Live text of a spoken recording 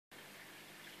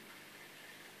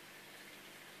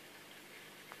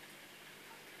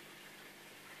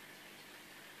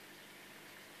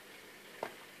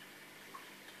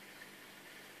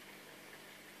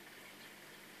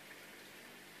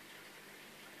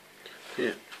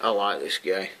Yeah, I like this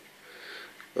guy.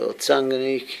 Little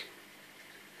Tanganyika.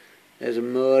 There's a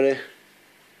Murray.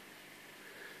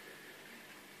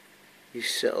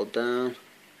 He's settled down.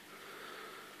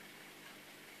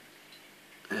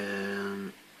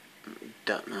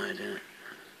 That night, innit?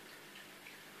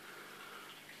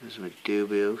 There's my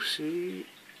Dubiosi.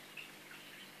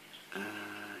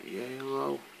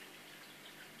 Yellow.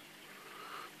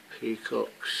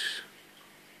 Peacocks.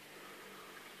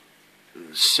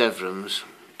 Severums.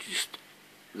 Just,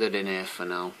 they're in here for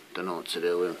now. Don't know what to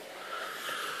do with them.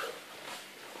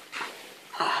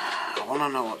 I want to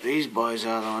know what these boys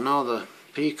are though. I know the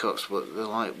peacocks, but they're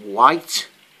like white,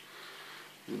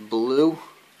 blue.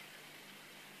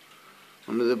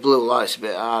 I mean, the blue light's a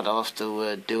bit hard. I'll have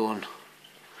to do one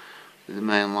with the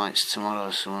main lights tomorrow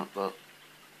or something. But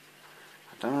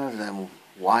I don't know if they're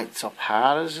white top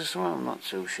harders or something. I'm not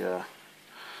too sure.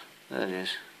 There it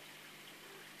is.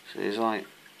 So he's like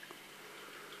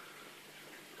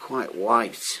quite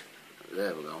white.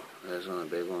 There we go. There's one of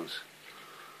the big ones.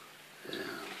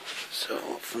 So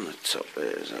from the top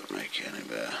there, does that make it any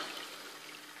better?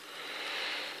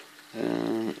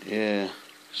 Yeah,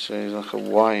 so he's like a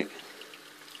white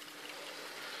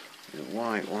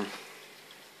one.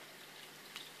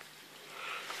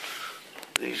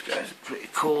 These guys are pretty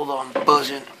cool though, I'm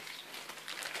buzzing.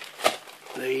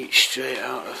 They eat straight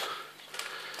out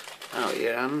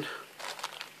your hand.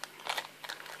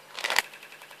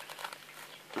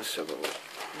 Let's have a look.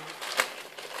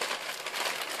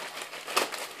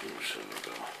 Let's have a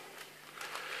go.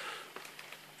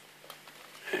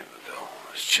 Here we go.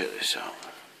 Let's check this out.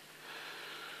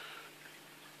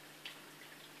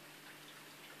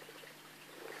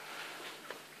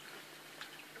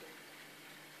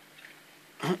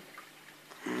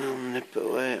 I'll nip it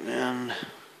away at my hand.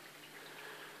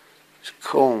 It's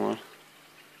cool, man.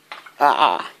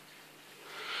 Ah!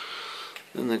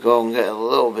 Then they go and get a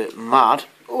little bit mad.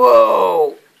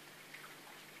 Whoa!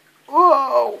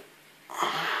 Whoa!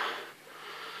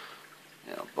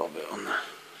 Yeah, I'll bob it on the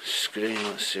screen.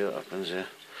 Let's see what happens here.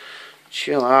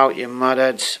 Chill out, you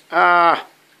madheads. Ah!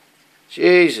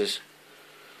 Jesus!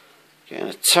 Getting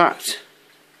attacked.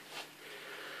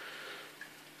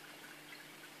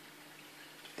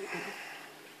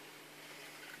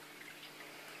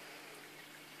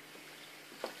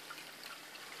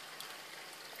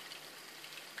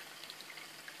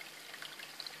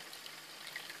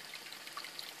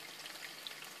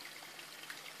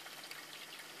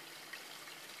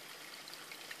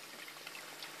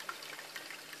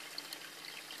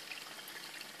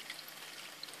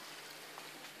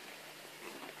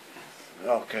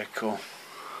 Okay, cool.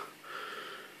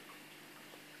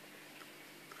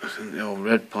 I think the old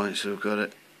red points have got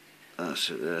it. That's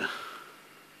it there.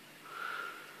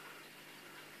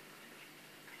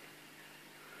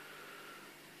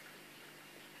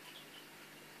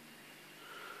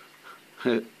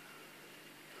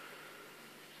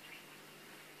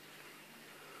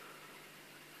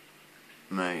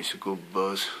 Mate, it's a good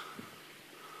buzz.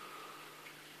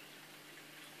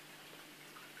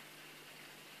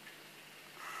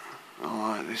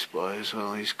 I like this boy as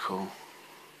well, he's cool.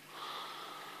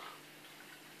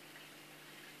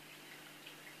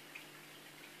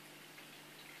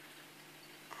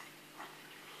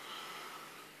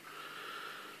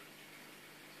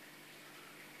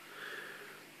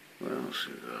 What else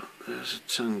we got? There's a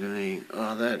Tanganyika.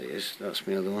 Oh, there it is. That's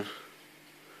my other one.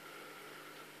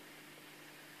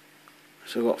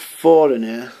 So I've got 4 in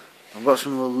here. I've got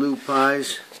some little loop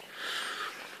eyes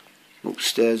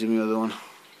upstairs in my other one.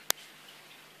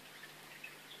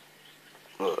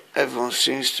 But everyone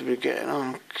seems to be getting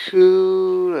on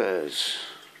cool as.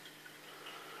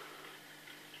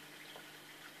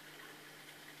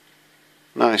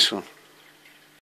 Nice one.